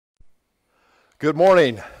Good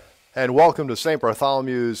morning and welcome to St.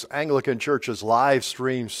 Bartholomew's Anglican Church's live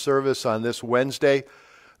stream service on this Wednesday.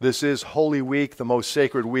 This is Holy Week, the most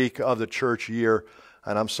sacred week of the church year,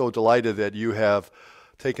 and I'm so delighted that you have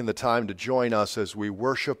taken the time to join us as we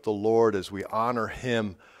worship the Lord, as we honor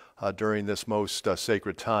Him during this most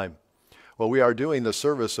sacred time. Well, we are doing the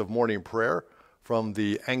service of morning prayer from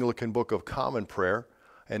the Anglican Book of Common Prayer,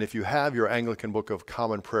 and if you have your Anglican Book of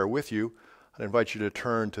Common Prayer with you, I invite you to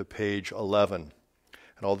turn to page 11.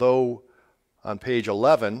 And although on page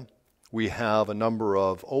 11 we have a number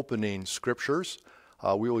of opening scriptures,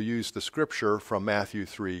 we will use the scripture from Matthew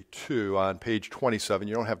 3:2 on page 27.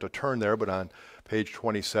 You don't have to turn there, but on page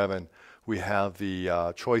 27 we have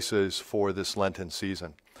the choices for this Lenten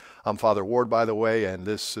season. I'm Father Ward, by the way, and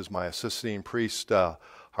this is my assisting priest, our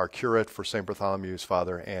curate for St. Bartholomew's,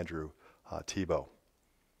 Father Andrew Thibault.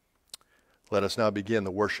 Let us now begin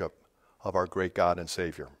the worship of our great God and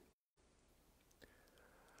Savior.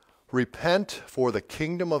 Repent, for the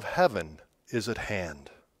kingdom of heaven is at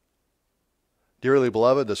hand. Dearly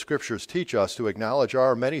beloved, the Scriptures teach us to acknowledge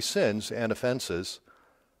our many sins and offenses,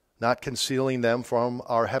 not concealing them from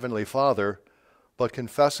our Heavenly Father, but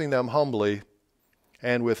confessing them humbly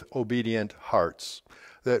and with obedient hearts,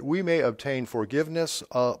 that we may obtain forgiveness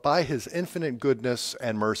by His infinite goodness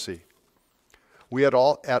and mercy. We at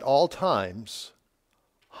all times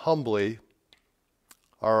humbly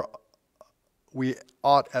we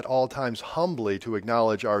ought at all times humbly to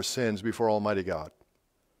acknowledge our sins before Almighty God,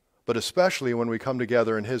 but especially when we come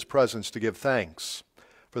together in His presence to give thanks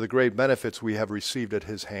for the great benefits we have received at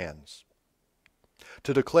His hands,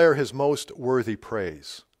 to declare His most worthy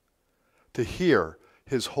praise, to hear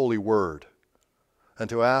His holy word, and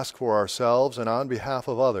to ask for ourselves and on behalf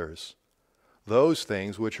of others those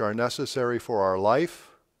things which are necessary for our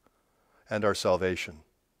life and our salvation.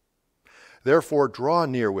 Therefore, draw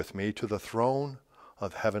near with me to the throne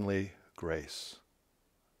of heavenly grace.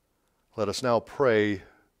 Let us now pray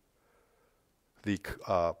the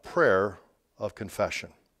prayer of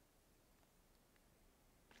confession.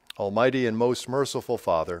 Almighty and most merciful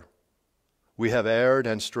Father, we have erred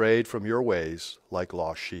and strayed from your ways like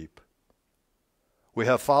lost sheep. We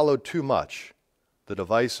have followed too much the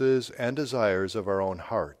devices and desires of our own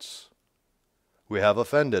hearts. We have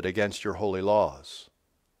offended against your holy laws.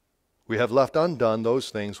 We have left undone those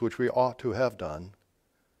things which we ought to have done,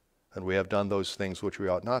 and we have done those things which we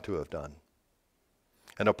ought not to have done.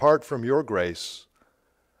 And apart from your grace,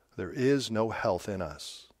 there is no health in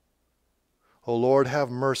us. O Lord, have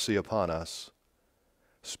mercy upon us.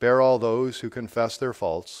 Spare all those who confess their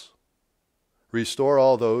faults. Restore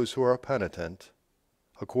all those who are penitent,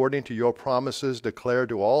 according to your promises declared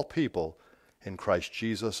to all people in Christ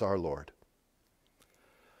Jesus our Lord.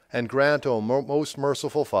 And grant, O most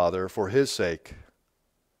merciful Father, for His sake,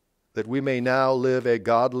 that we may now live a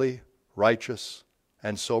godly, righteous,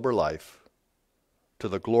 and sober life, to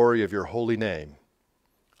the glory of your holy name.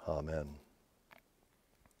 Amen.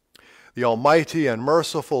 The Almighty and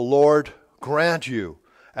merciful Lord grant you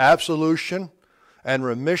absolution and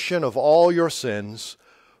remission of all your sins,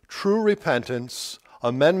 true repentance,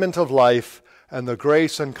 amendment of life, and the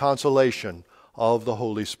grace and consolation of the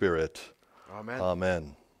Holy Spirit. Amen.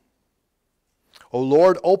 Amen. O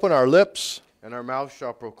Lord, open our lips, and our mouth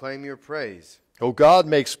shall proclaim your praise. O God,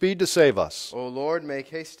 make speed to save us. O Lord, make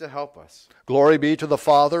haste to help us. Glory be to the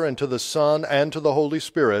Father, and to the Son, and to the Holy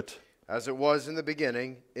Spirit. As it was in the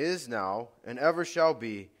beginning, is now, and ever shall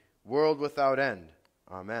be, world without end.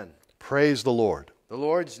 Amen. Praise the Lord. The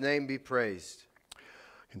Lord's name be praised.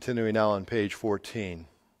 Continuing now on page 14.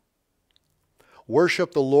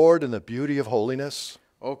 Worship the Lord in the beauty of holiness.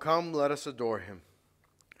 O come, let us adore Him.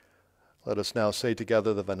 Let us now say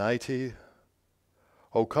together the Venite.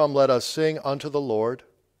 O come, let us sing unto the Lord.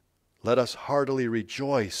 Let us heartily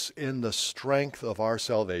rejoice in the strength of our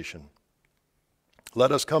salvation.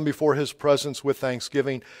 Let us come before His presence with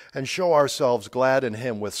thanksgiving and show ourselves glad in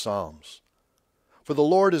Him with psalms. For the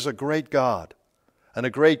Lord is a great God and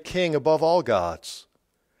a great King above all gods.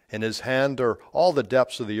 In His hand are all the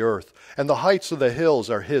depths of the earth, and the heights of the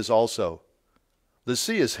hills are His also. The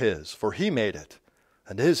sea is His, for He made it,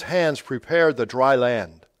 and His hands prepared the dry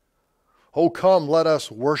land. O come, let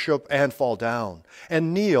us worship and fall down,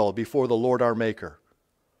 and kneel before the Lord our Maker.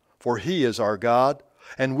 For He is our God,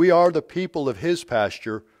 and we are the people of His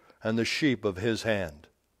pasture, and the sheep of His hand.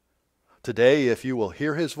 Today, if you will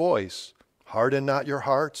hear His voice, harden not your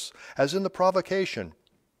hearts, as in the provocation,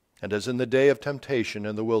 and as in the day of temptation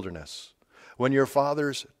in the wilderness, when your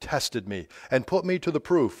fathers tested me, and put me to the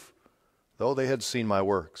proof, though they had seen my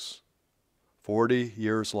works. 40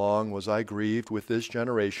 years long was I grieved with this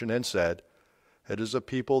generation, and said, It is a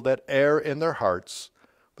people that err in their hearts,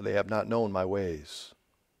 for they have not known my ways,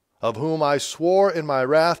 of whom I swore in my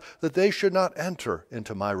wrath that they should not enter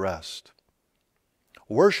into my rest.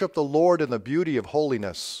 Worship the Lord in the beauty of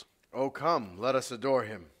holiness. O come, let us adore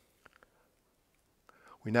him.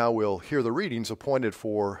 We now will hear the readings appointed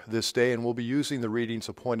for this day, and we'll be using the readings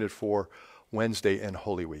appointed for Wednesday and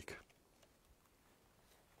Holy Week.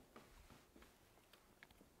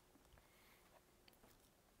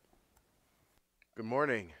 Good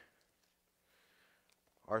morning.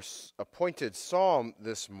 Our appointed psalm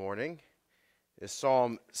this morning is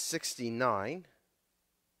Psalm 69,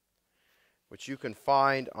 which you can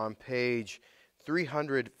find on page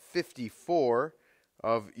 354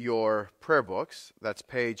 of your prayer books. That's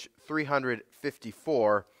page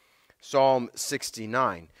 354, Psalm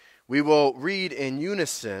 69. We will read in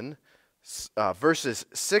unison verses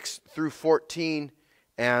 6 through 14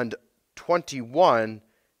 and 21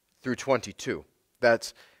 through 22.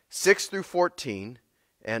 That's 6 through 14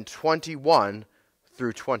 and 21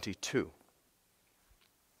 through 22.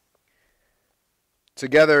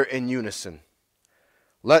 Together in unison.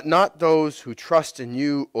 Let not those who trust in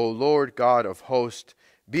you, O Lord God of hosts,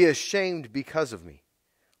 be ashamed because of me.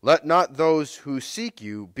 Let not those who seek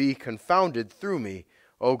you be confounded through me,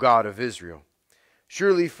 O God of Israel.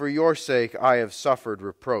 Surely for your sake I have suffered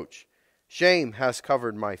reproach. Shame has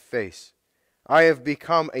covered my face. I have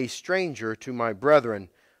become a stranger to my brethren,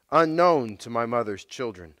 unknown to my mother's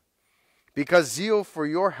children. Because zeal for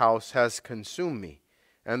your house has consumed me,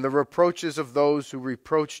 and the reproaches of those who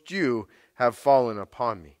reproached you have fallen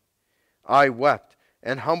upon me. I wept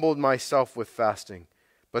and humbled myself with fasting,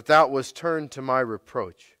 but that was turned to my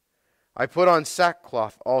reproach. I put on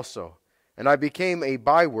sackcloth also, and I became a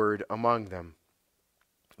byword among them.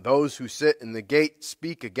 Those who sit in the gate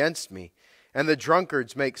speak against me, and the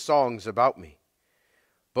drunkards make songs about me.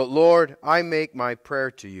 But Lord, I make my prayer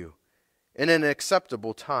to you in an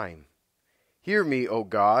acceptable time. Hear me, O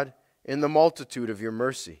God, in the multitude of your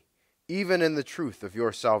mercy, even in the truth of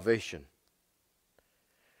your salvation.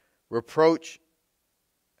 Reproach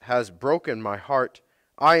has broken my heart.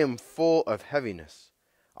 I am full of heaviness.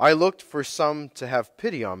 I looked for some to have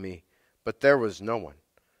pity on me, but there was no one.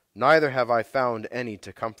 Neither have I found any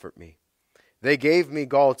to comfort me. They gave me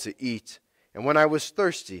gall to eat, and when I was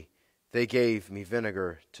thirsty, they gave me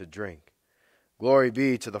vinegar to drink. Glory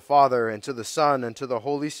be to the Father, and to the Son, and to the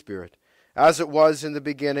Holy Spirit, as it was in the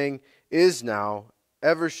beginning, is now,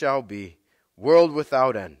 ever shall be, world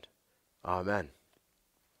without end. Amen.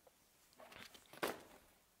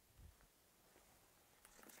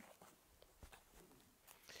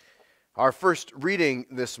 Our first reading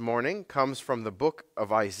this morning comes from the book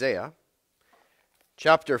of Isaiah,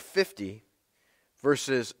 chapter 50,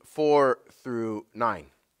 verses 4 through 9.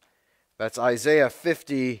 That's Isaiah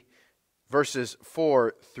 50, verses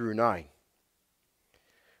 4 through 9.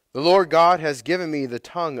 The Lord God has given me the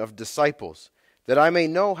tongue of disciples, that I may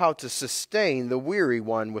know how to sustain the weary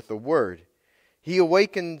one with the word. He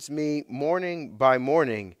awakens me morning by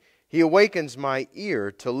morning. He awakens my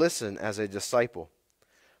ear to listen as a disciple.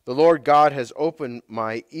 The Lord God has opened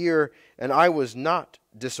my ear, and I was not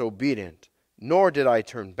disobedient, nor did I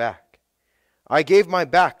turn back. I gave my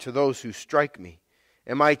back to those who strike me,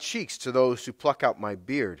 and my cheeks to those who pluck out my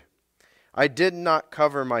beard. I did not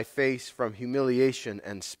cover my face from humiliation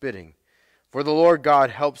and spitting, for the Lord God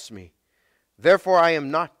helps me. Therefore I am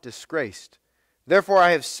not disgraced. Therefore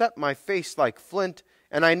I have set my face like flint,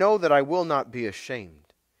 and I know that I will not be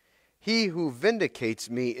ashamed. He who vindicates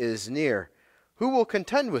me is near. Who will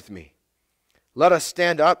contend with me? Let us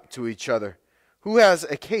stand up to each other. Who has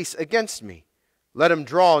a case against me? Let him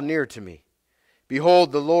draw near to me.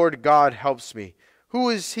 Behold, the Lord God helps me. Who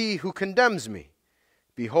is he who condemns me?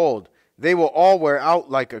 Behold, they will all wear out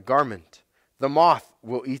like a garment. The moth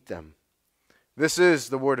will eat them. This is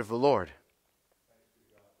the word of the Lord.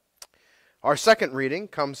 Our second reading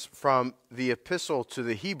comes from the epistle to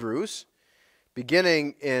the Hebrews,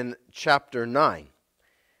 beginning in chapter 9.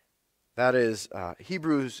 That is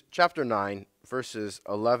Hebrews chapter 9, verses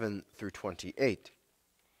 11 through 28.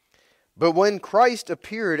 But when Christ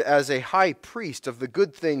appeared as a high priest of the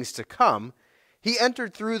good things to come, he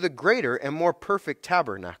entered through the greater and more perfect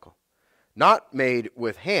tabernacle, not made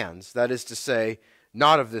with hands, that is to say,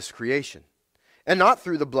 not of this creation, and not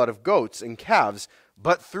through the blood of goats and calves,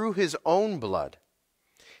 but through his own blood.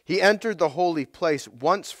 He entered the holy place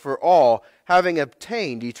once for all, having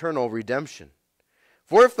obtained eternal redemption.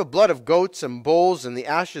 For if the blood of goats and bulls and the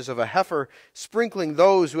ashes of a heifer, sprinkling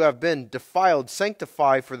those who have been defiled,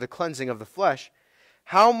 sanctify for the cleansing of the flesh,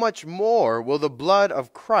 how much more will the blood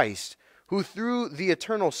of Christ, who through the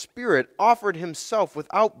eternal Spirit offered himself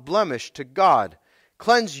without blemish to God,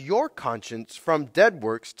 cleanse your conscience from dead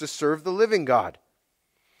works to serve the living God.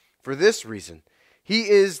 For this reason, he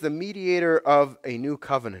is the mediator of a new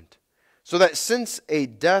covenant, so that since a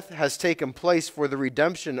death has taken place for the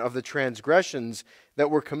redemption of the transgressions that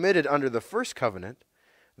were committed under the first covenant,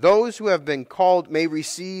 those who have been called may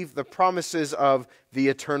receive the promises of the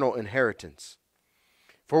eternal inheritance.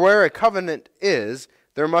 For where a covenant is,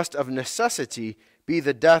 there must of necessity be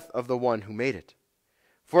the death of the one who made it.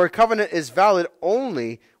 For a covenant is valid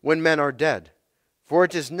only when men are dead, for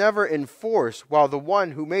it is never in force while the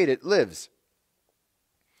one who made it lives.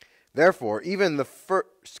 Therefore, even the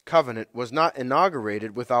first covenant was not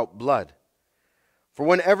inaugurated without blood. For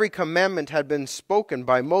when every commandment had been spoken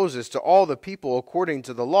by Moses to all the people according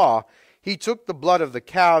to the law, he took the blood of the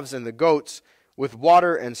calves and the goats with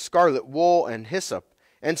water and scarlet wool and hyssop,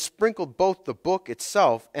 and sprinkled both the book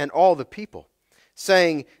itself and all the people,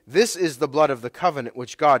 saying, "This is the blood of the covenant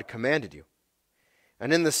which God commanded you."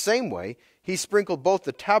 And in the same way, he sprinkled both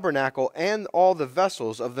the tabernacle and all the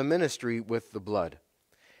vessels of the ministry with the blood.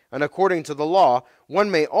 And according to the law,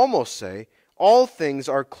 one may almost say, all things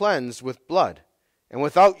are cleansed with blood, and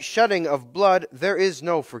without shedding of blood there is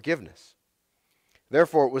no forgiveness.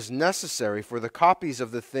 Therefore it was necessary for the copies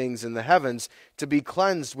of the things in the heavens to be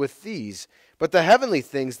cleansed with these, but the heavenly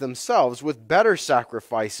things themselves with better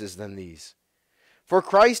sacrifices than these. For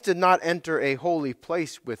Christ did not enter a holy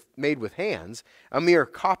place made with hands, a mere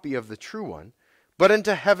copy of the true one, but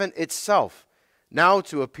into heaven itself, now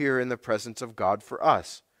to appear in the presence of God for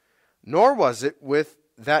us. Nor was it with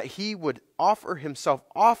that he would offer himself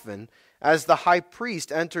often, as the high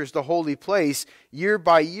priest enters the holy place year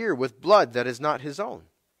by year with blood that is not his own.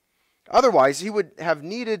 Otherwise he would have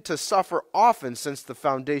needed to suffer often since the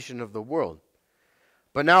foundation of the world.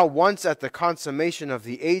 But now once at the consummation of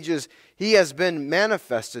the ages, he has been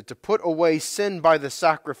manifested to put away sin by the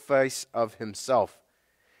sacrifice of himself.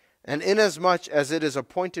 And inasmuch as it is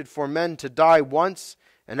appointed for men to die once,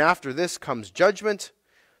 and after this comes judgment,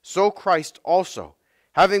 so Christ also,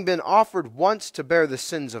 having been offered once to bear the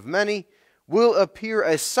sins of many, will appear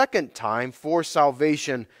a second time for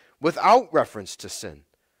salvation without reference to sin,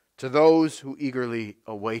 to those who eagerly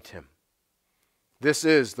await him. This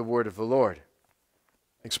is the word of the Lord.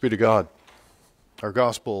 Thanks be to God. Our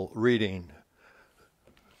gospel reading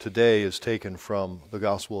today is taken from the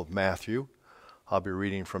Gospel of Matthew. I'll be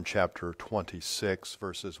reading from chapter 26,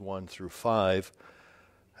 verses 1 through 5,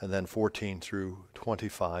 and then 14 through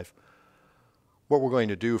 25. What we're going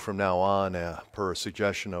to do from now on, per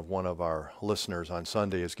suggestion of one of our listeners on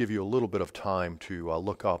Sunday, is give you a little bit of time to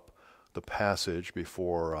look up the passage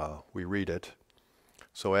before we read it.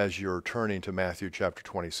 So as you're turning to Matthew chapter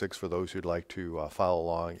 26, for those who'd like to follow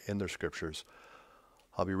along in their scriptures,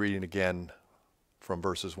 I'll be reading again from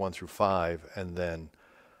verses 1 through 5 and then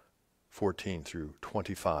 14 through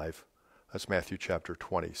 25. That's Matthew chapter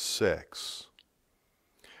 26.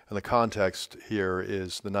 And the context here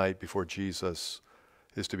is the night before Jesus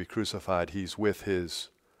is to be crucified. He's with his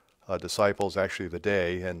disciples, actually the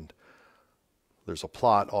day, and there's a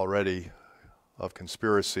plot already of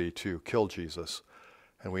conspiracy to kill Jesus.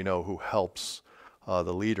 And we know who helps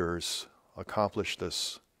the leaders accomplish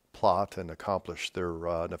this plot and accomplish their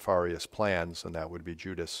nefarious plans, and that would be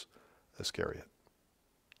Judas Iscariot.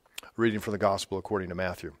 Reading from the Gospel according to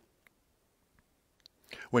Matthew.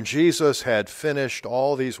 When Jesus had finished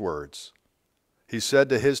all these words, he said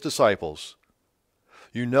to his disciples,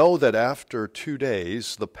 "You know that after 2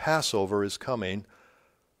 days the Passover is coming,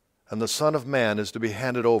 and the Son of Man is to be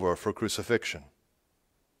handed over for crucifixion."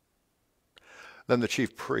 Then the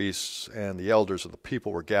chief priests and the elders of the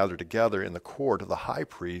people were gathered together in the court of the high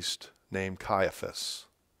priest named Caiaphas.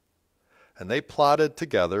 And they plotted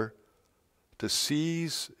together to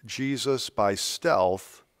seize Jesus by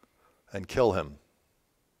stealth and kill him.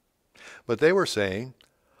 But they were saying,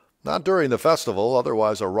 "Not during the festival,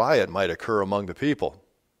 otherwise a riot might occur among the people."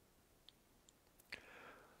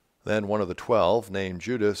 Then one of the 12, named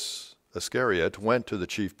Judas Iscariot, went to the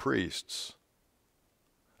chief priests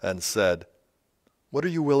and said, "What are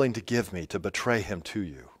you willing to give me to betray him to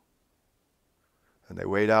you?" And they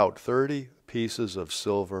weighed out 30 pieces of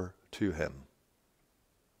silver to him.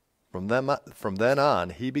 From then on,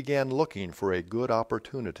 he began looking for a good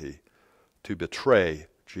opportunity to betray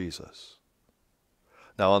Jesus.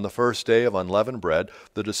 Now on the first day of unleavened bread,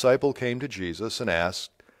 the disciple came to Jesus and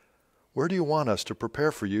asked, "Where do you want us to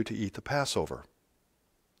prepare for you to eat the Passover?"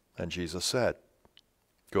 And Jesus said,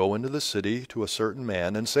 "Go into the city to a certain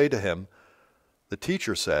man and say to him, 'The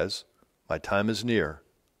teacher says, my time is near.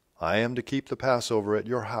 I am to keep the Passover at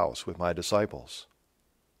your house with my disciples.'"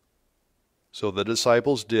 So the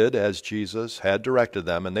disciples did as Jesus had directed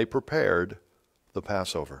them, and they prepared the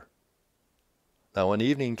Passover. Now when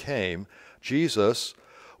evening came, Jesus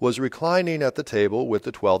was reclining at the table with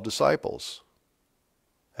the 12 disciples.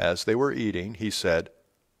 As they were eating, he said,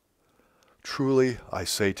 "Truly I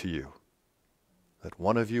say to you, that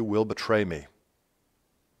one of you will betray me."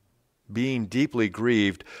 Being deeply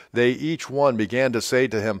grieved, they each one began to say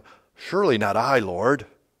to him, "Surely not I, Lord."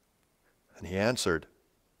 And he answered,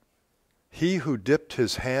 "He who dipped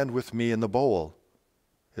his hand with me in the bowl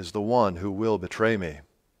is the one who will betray me.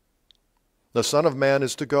 The Son of Man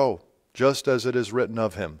is to go, just as it is written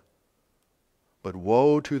of him. But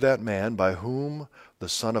woe to that man by whom the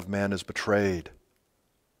Son of Man is betrayed.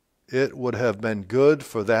 It would have been good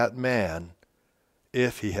for that man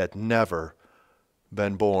if he had never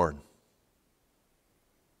been born."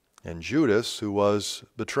 And Judas, who was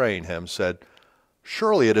betraying him, said,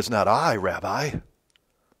 "Surely it is not I, Rabbi."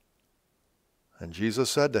 And Jesus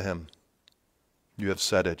said to him, "You have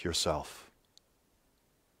said it yourself."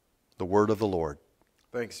 The word of the Lord.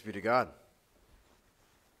 Thanks be to God.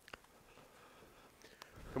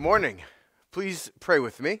 Good morning. Please pray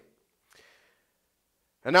with me.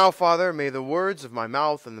 And now, Father, may the words of my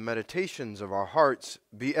mouth and the meditations of our hearts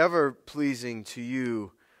be ever pleasing to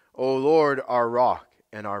you, O Lord, our rock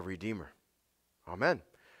and our Redeemer. Amen.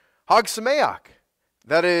 Hag Sameach.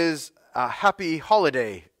 That is a happy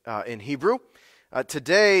holiday in Hebrew.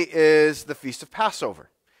 Today is the Feast of Passover,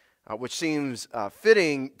 which seems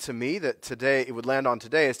fitting to me that today it would land on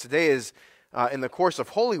today, as today is, in the course of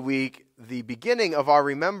Holy Week, the beginning of our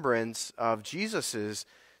remembrance of Jesus'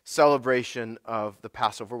 celebration of the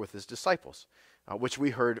Passover with his disciples, which we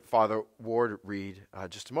heard Father Ward read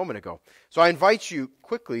just a moment ago. So I invite you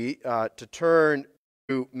quickly to turn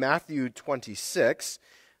to Matthew 26,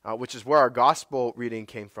 which is where our gospel reading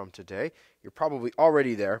came from today. You're probably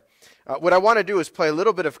already there. What I want to do is play a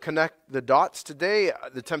little bit of connect the dots today.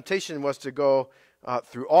 The temptation was to go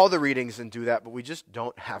through all the readings and do that, but we just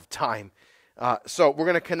don't have time. So we're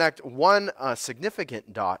going to connect one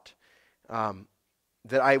significant dot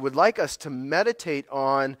that I would like us to meditate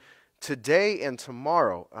on today and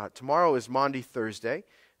tomorrow. Tomorrow is Maundy Thursday,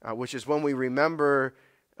 which is when we remember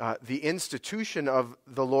the institution of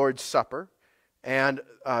the Lord's Supper and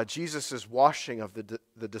Jesus' washing of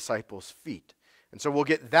the disciples' feet. And so we'll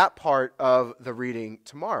get that part of the reading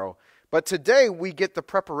tomorrow. But today we get the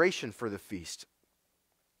preparation for the feast.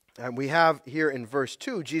 And we have here in verse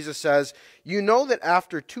 2, Jesus says, "You know that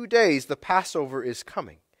after 2 days the Passover is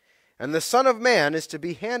coming, and the Son of Man is to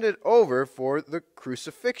be handed over for the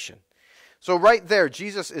crucifixion." So right there,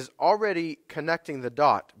 Jesus is already connecting the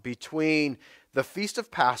dot between the Feast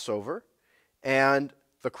of Passover and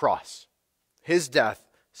the cross. His death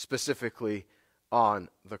specifically on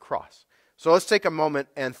the cross. So let's take a moment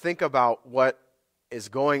and think about what is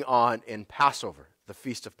going on in Passover, the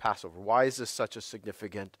Feast of Passover. Why is this such a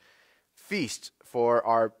significant feast for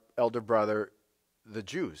our elder brother, the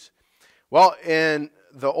Jews? Well, in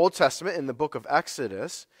the Old Testament, in the book of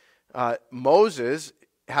Exodus, Moses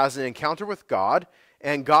has an encounter with God,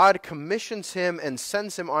 and God commissions him and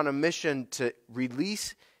sends him on a mission to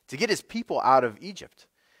get his people out of Egypt.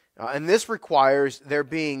 And this requires their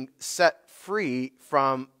being set free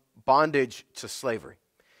from bondage to slavery.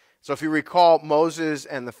 So if you recall, Moses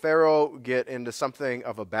and the Pharaoh get into something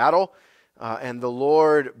of a battle, and the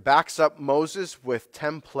Lord backs up Moses with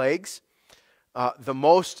 10 plagues, the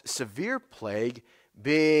most severe plague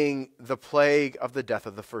being the plague of the death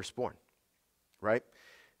of the firstborn, right?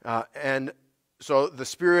 And so the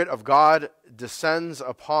Spirit of God descends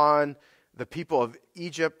upon the people of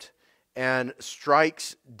Egypt and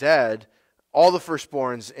strikes dead all the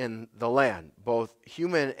firstborns in the land, both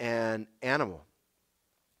human and animal.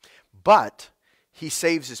 But he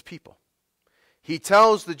saves his people. He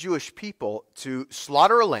tells the Jewish people to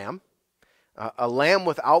slaughter a lamb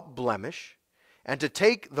without blemish, and to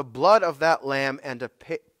take the blood of that lamb and to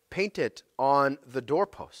paint it on the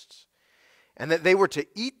doorposts. And that they were to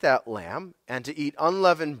eat that lamb and to eat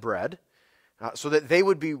unleavened bread, so that they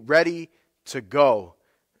would be ready to go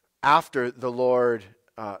after the Lord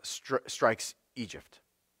strikes Egypt.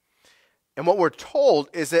 And what we're told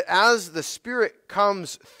is that as the Spirit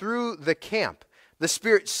comes through the camp, the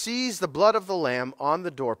Spirit sees the blood of the lamb on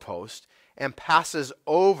the doorpost and passes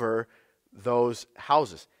over those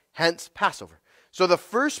houses. Hence, Passover. So the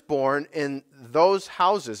firstborn in those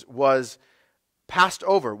houses was passed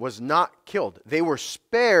over, was not killed. They were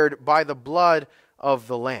spared by the blood of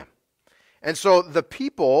the lamb. And so the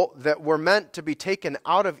people that were meant to be taken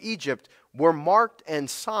out of Egypt were marked and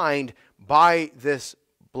signed by this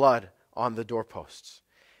blood on the doorposts.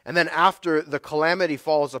 And then after the calamity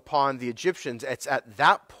falls upon the Egyptians, it's at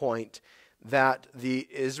that point that the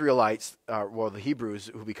Israelites, the Hebrews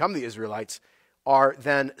who become the Israelites, are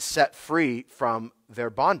then set free from their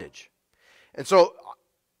bondage. And so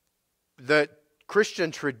the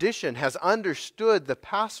Christian tradition has understood the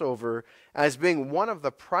Passover as being one of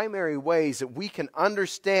the primary ways that we can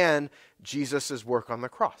understand Jesus' work on the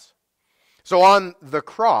cross. So on the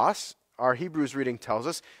cross, our Hebrews reading tells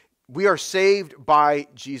us, we are saved by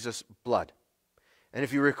Jesus' blood. And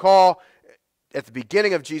if you recall, at the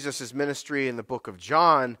beginning of Jesus' ministry in the book of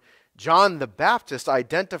John, John the Baptist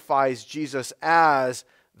identifies Jesus as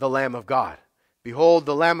the Lamb of God. Behold,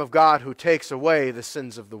 the Lamb of God who takes away the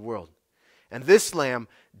sins of the world. And this Lamb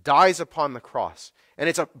dies upon the cross. And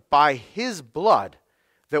it's by His blood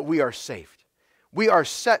that we are saved. We are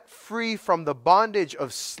set free from the bondage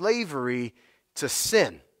of slavery to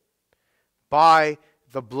sin by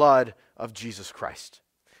the blood of Jesus Christ.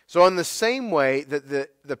 So in the same way that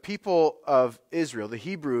the people of Israel, the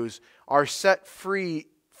Hebrews, are set free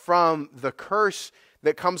from the curse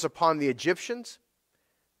that comes upon the Egyptians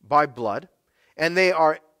by blood, and they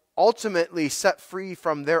are ultimately set free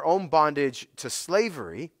from their own bondage to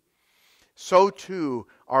slavery, so too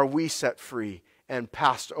are we set free and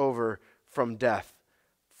passed over from death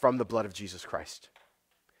from the blood of Jesus Christ.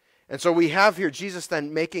 And so we have here Jesus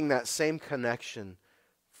then making that same connection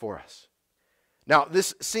for us. Now,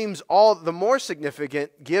 this seems all the more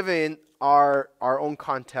significant given our own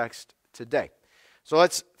context today. So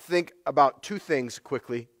let's think about two things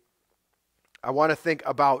quickly. I want to think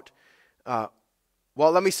about,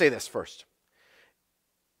 let me say this first.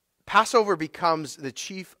 Passover becomes the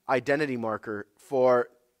chief identity marker for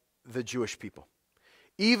the Jewish people.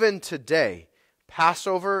 Even today,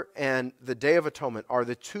 Passover and the Day of Atonement are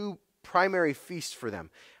the two primary feasts for them.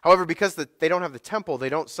 However, because they don't have the temple, they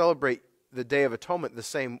don't celebrate the Day of Atonement the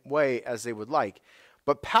same way as they would like.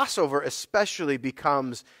 But Passover especially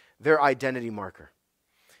becomes their identity marker.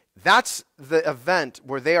 That's the event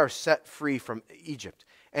where they are set free from Egypt.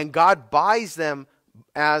 And God buys them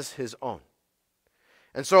as His own.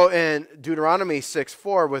 And so in Deuteronomy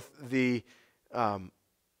 6:4 with the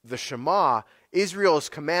Shema, Israel is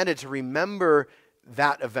commanded to remember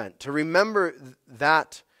that event, to remember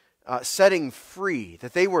that setting free,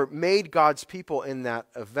 that they were made God's people in that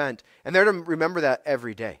event. And they're to remember that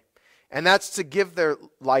every day. And that's to give their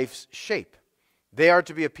lives shape. They are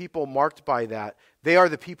to be a people marked by that. They are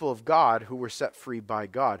the people of God who were set free by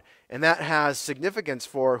God. And that has significance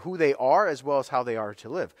for who they are as well as how they are to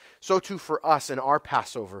live. So too for us in our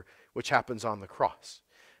Passover, which happens on the cross.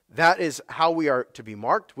 That is how we are to be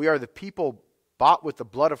marked. We are the people bought with the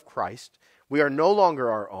blood of Christ. We are no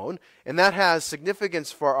longer our own. And that has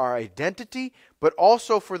significance for our identity, but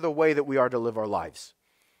also for the way that we are to live our lives.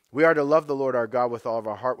 We are to love the Lord our God with all of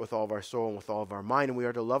our heart, with all of our soul, and with all of our mind. And we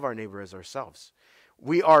are to love our neighbor as ourselves.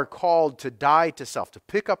 We are called to die to self, to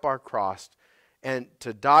pick up our cross and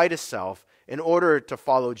to die to self in order to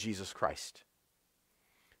follow Jesus Christ.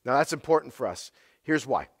 Now that's important for us. Here's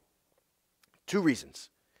why. Two reasons.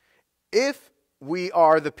 If we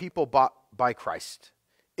are the people bought by Christ,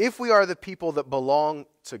 if we are the people that belong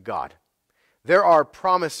to God, there are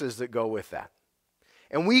promises that go with that.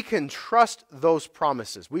 And we can trust those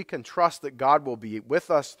promises. We can trust that God will be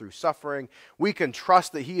with us through suffering. We can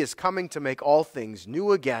trust that He is coming to make all things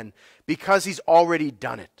new again because He's already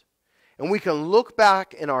done it. And we can look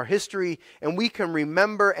back in our history and we can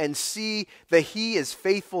remember and see that He is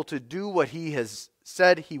faithful to do what He has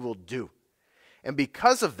said He will do. And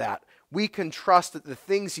because of that, we can trust that the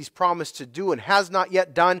things He's promised to do and has not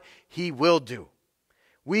yet done, He will do.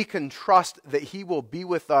 We can trust that He will be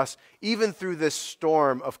with us even through this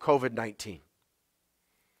storm of COVID-19.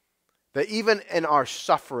 That even in our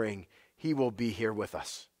suffering, He will be here with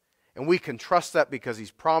us. And we can trust that because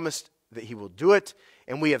He's promised that He will do it,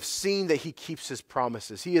 and we have seen that He keeps His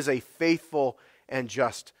promises. He is a faithful and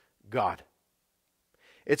just God.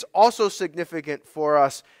 It's also significant for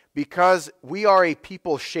us because we are a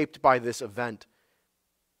people shaped by this event.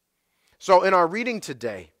 So in our reading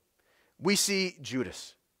today, we see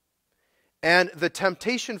Judas. And the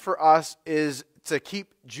temptation for us is to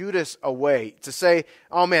keep Judas away, to say,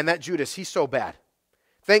 oh man, that Judas, he's so bad.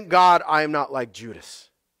 Thank God I am not like Judas.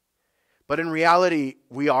 But in reality,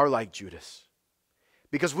 we are like Judas.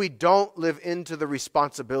 Because we don't live into the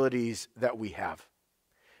responsibilities that we have.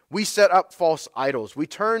 We set up false idols. We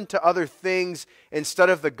turn to other things instead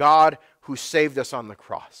of the God who saved us on the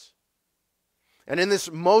cross. And in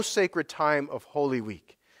this most sacred time of Holy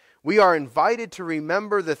Week, we are invited to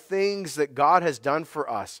remember the things that God has done for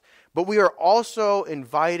us, but we are also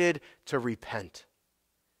invited to repent,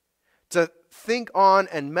 to think on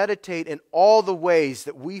and meditate in all the ways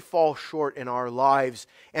that we fall short in our lives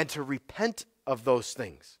and to repent of those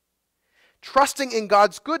things. Trusting in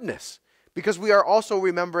God's goodness, because we are also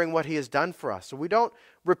remembering what He has done for us. So we don't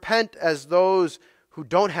repent as those who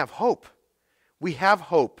don't have hope. We have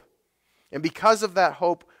hope. And because of that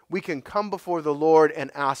hope, we can come before the Lord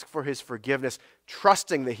and ask for His forgiveness,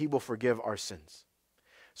 trusting that He will forgive our sins.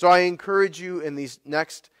 So I encourage you in these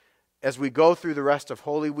next, as we go through the rest of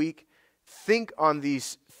Holy Week, think on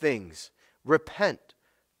these things. Repent.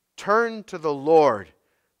 Turn to the Lord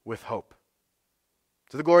with hope.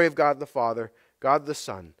 To the glory of God the Father, God the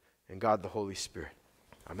Son, and God the Holy Spirit.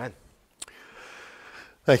 Amen.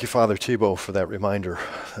 Thank you, Father Thibault, for that reminder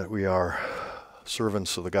that we are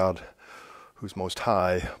servants of the God who's most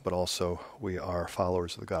high, but also we are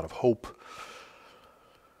followers of the God of hope.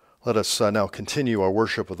 Let us now continue our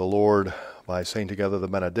worship of the Lord by saying together the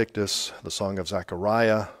Benedictus, the song of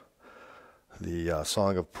Zechariah, the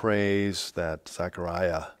song of praise that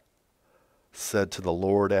Zechariah said to the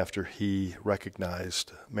Lord after he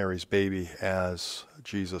recognized Mary's baby as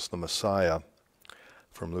Jesus the Messiah,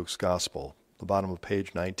 from Luke's Gospel, the bottom of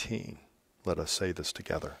page 19. Let us say this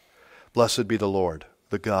together. Blessed be the Lord,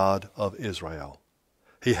 the God of Israel.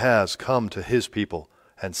 He has come to His people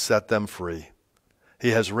and set them free. He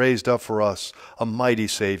has raised up for us a mighty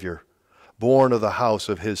Savior, born of the house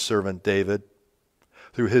of His servant David.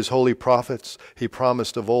 Through His holy prophets, He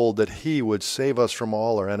promised of old that He would save us from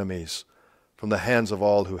all our enemies, from the hands of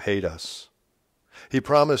all who hate us. He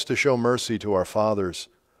promised to show mercy to our fathers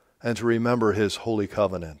and to remember His holy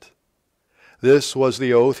covenant. This was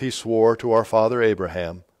the oath He swore to our father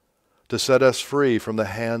Abraham, to set us free from the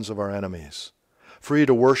hands of our enemies, free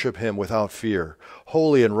to worship Him without fear,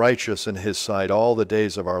 holy and righteous in His sight all the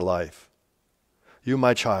days of our life. You,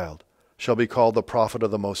 my child, shall be called the prophet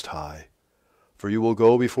of the Most High, for you will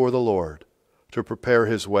go before the Lord to prepare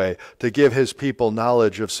His way, to give His people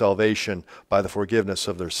knowledge of salvation by the forgiveness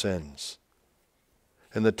of their sins.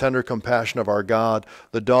 In the tender compassion of our God,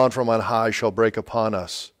 the dawn from on high shall break upon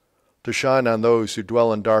us, to shine on those who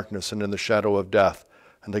dwell in darkness and in the shadow of death,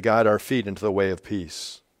 and to guide our feet into the way of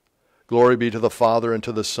peace. Glory be to the Father, and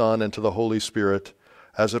to the Son, and to the Holy Spirit,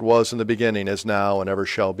 as it was in the beginning, is now, and ever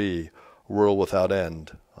shall be, world without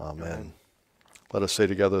end. Amen. Let us say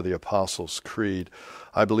together the Apostles' Creed.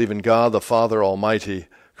 I believe in God, the Father Almighty,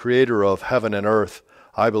 creator of heaven and earth.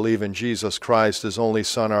 I believe in Jesus Christ, His only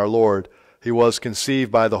Son, our Lord. He was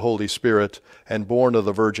conceived by the Holy Spirit and born of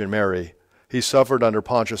the Virgin Mary. He suffered under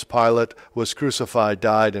Pontius Pilate, was crucified,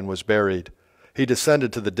 died, and was buried. He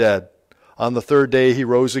descended to the dead. On the third day He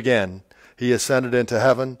rose again. He ascended into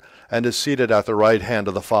heaven and is seated at the right hand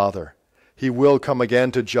of the Father. He will come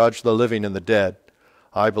again to judge the living and the dead.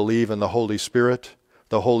 I believe in the Holy Spirit,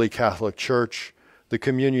 the Holy Catholic Church, the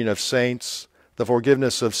communion of saints, the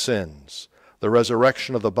forgiveness of sins, the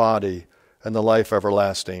resurrection of the body, and the life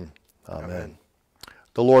everlasting. Amen.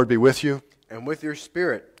 The Lord be with you. And with your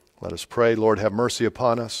spirit. Let us pray. Lord, have mercy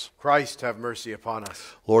upon us. Christ, have mercy upon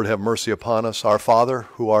us. Lord, have mercy upon us. Our Father,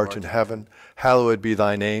 who art in heaven, hallowed be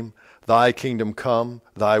Thy name. Thy kingdom come,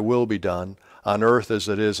 Thy will be done, on earth as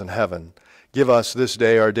it is in heaven. Give us this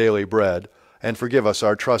day our daily bread, and forgive us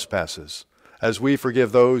our trespasses, as we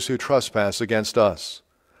forgive those who trespass against us.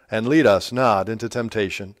 And lead us not into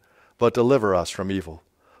temptation, but deliver us from evil.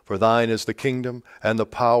 For Thine is the kingdom, and the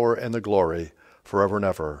power, and the glory, forever and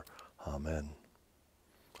ever. Amen.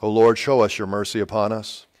 O Lord, show us your mercy upon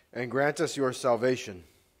us. And grant us your salvation.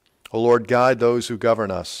 O Lord, guide those who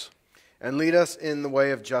govern us. And lead us in the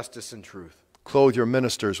way of justice and truth. Clothe your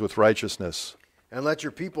ministers with righteousness. And let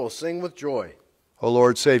your people sing with joy. O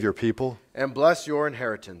Lord, save your people. And bless your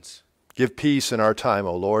inheritance. Give peace in our time,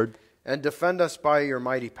 O Lord. And defend us by your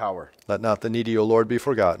mighty power. Let not the needy, O Lord, be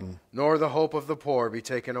forgotten. Nor the hope of the poor be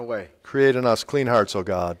taken away. Create in us clean hearts, O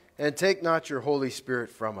God. And take not your Holy Spirit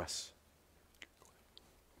from us.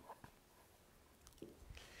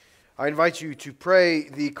 I invite you to pray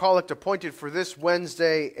the collect appointed for this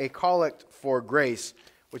Wednesday, a collect for grace,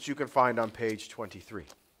 which you can find on page 23.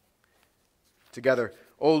 Together,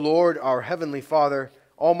 O Lord, our heavenly Father,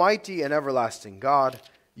 almighty and everlasting God,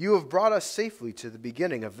 you have brought us safely to the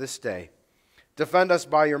beginning of this day. Defend us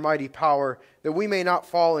by your mighty power, that we may not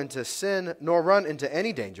fall into sin nor run into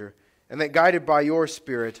any danger, and that guided by your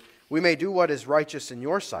Spirit, we may do what is righteous in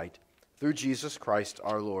your sight, through Jesus Christ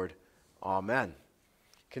our Lord. Amen.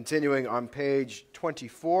 Continuing on page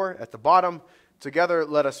 24 at the bottom, together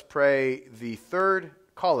let us pray the third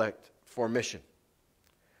collect for mission.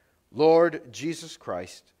 Lord Jesus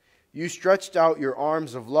Christ, you stretched out your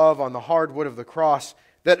arms of love on the hard wood of the cross,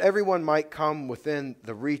 that everyone might come within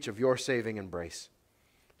the reach of your saving embrace.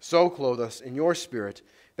 So clothe us in your Spirit,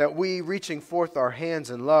 that we, reaching forth our hands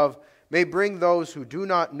in love, may bring those who do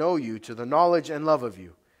not know you to the knowledge and love of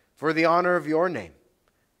you, for the honor of your name.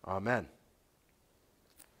 Amen.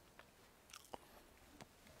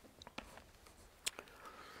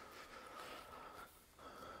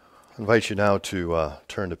 I invite you now to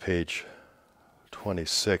turn to page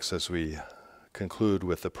 26 as we conclude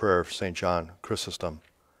with the prayer of St. John Chrysostom.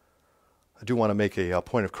 I do want to make a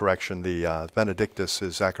point of correction. The Benedictus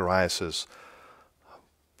is Zacharias'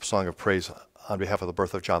 song of praise on behalf of the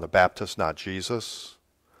birth of John the Baptist, not Jesus.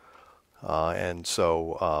 And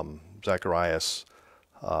so Zacharias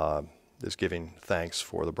is giving thanks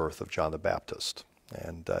for the birth of John the Baptist.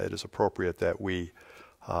 And it is appropriate that we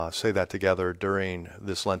say that together during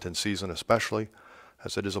this Lenten season especially,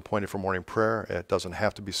 as it is appointed for morning prayer. It doesn't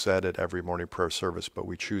have to be said at every morning prayer service, but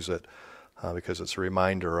we choose it because it's a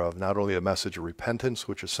reminder of not only the message of repentance,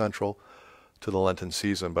 which is central to the Lenten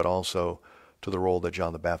season, but also to the role that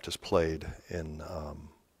John the Baptist played in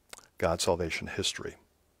God's salvation history.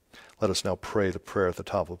 Let us now pray the prayer at the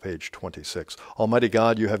top of page 26. Almighty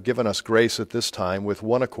God, you have given us grace at this time with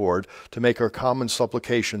one accord to make our common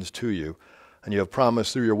supplications to you, and you have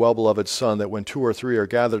promised through your well-beloved Son that when 2 or 3 are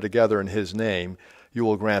gathered together in his name, you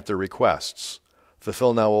will grant their requests.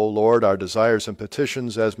 Fulfill now, O Lord, our desires and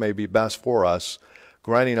petitions as may be best for us,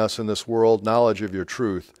 granting us in this world knowledge of your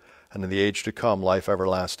truth, and in the age to come life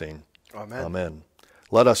everlasting. Amen. Amen.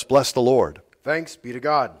 Let us bless the Lord. Thanks be to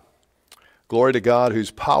God. Glory to God,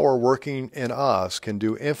 whose power working in us can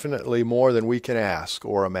do infinitely more than we can ask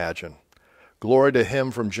or imagine. Glory to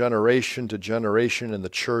him from generation to generation in the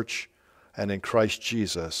church and in Christ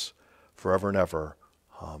Jesus, forever and ever.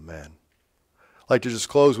 Amen. I'd like to just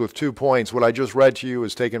close with 2 points. What I just read to you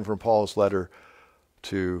is taken from Paul's letter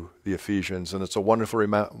to the Ephesians, and it's a wonderful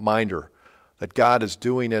reminder that God is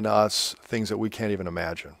doing in us things that we can't even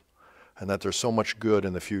imagine, and that there's so much good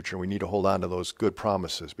in the future. We need to hold on to those good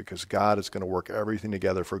promises because God is going to work everything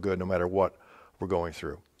together for good no matter what we're going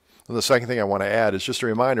through. And the second thing I want to add is just a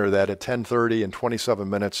reminder that at 10:30 in 27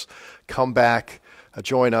 minutes, come back,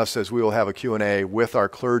 join us as we will have a Q&A with our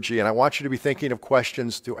clergy. And I want you to be thinking of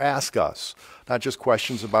questions to ask us, not just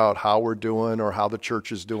questions about how we're doing or how the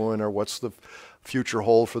church is doing or what's the future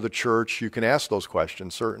hold for the church. You can ask those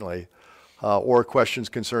questions, certainly, or questions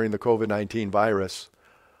concerning the COVID-19 virus.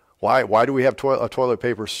 Why do we have a toilet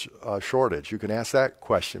paper shortage? You can ask that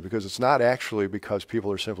question because it's not actually because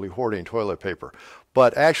people are simply hoarding toilet paper.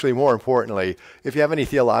 But actually, more importantly, if you have any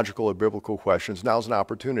theological or biblical questions, now's an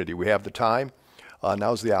opportunity. We have the time.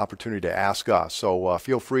 Now's the opportunity to ask us. So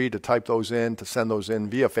feel free to type those in, to send those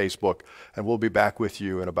in via Facebook, and we'll be back with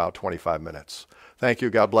you in about 25 minutes. Thank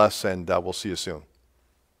you. God bless, and we'll see you soon.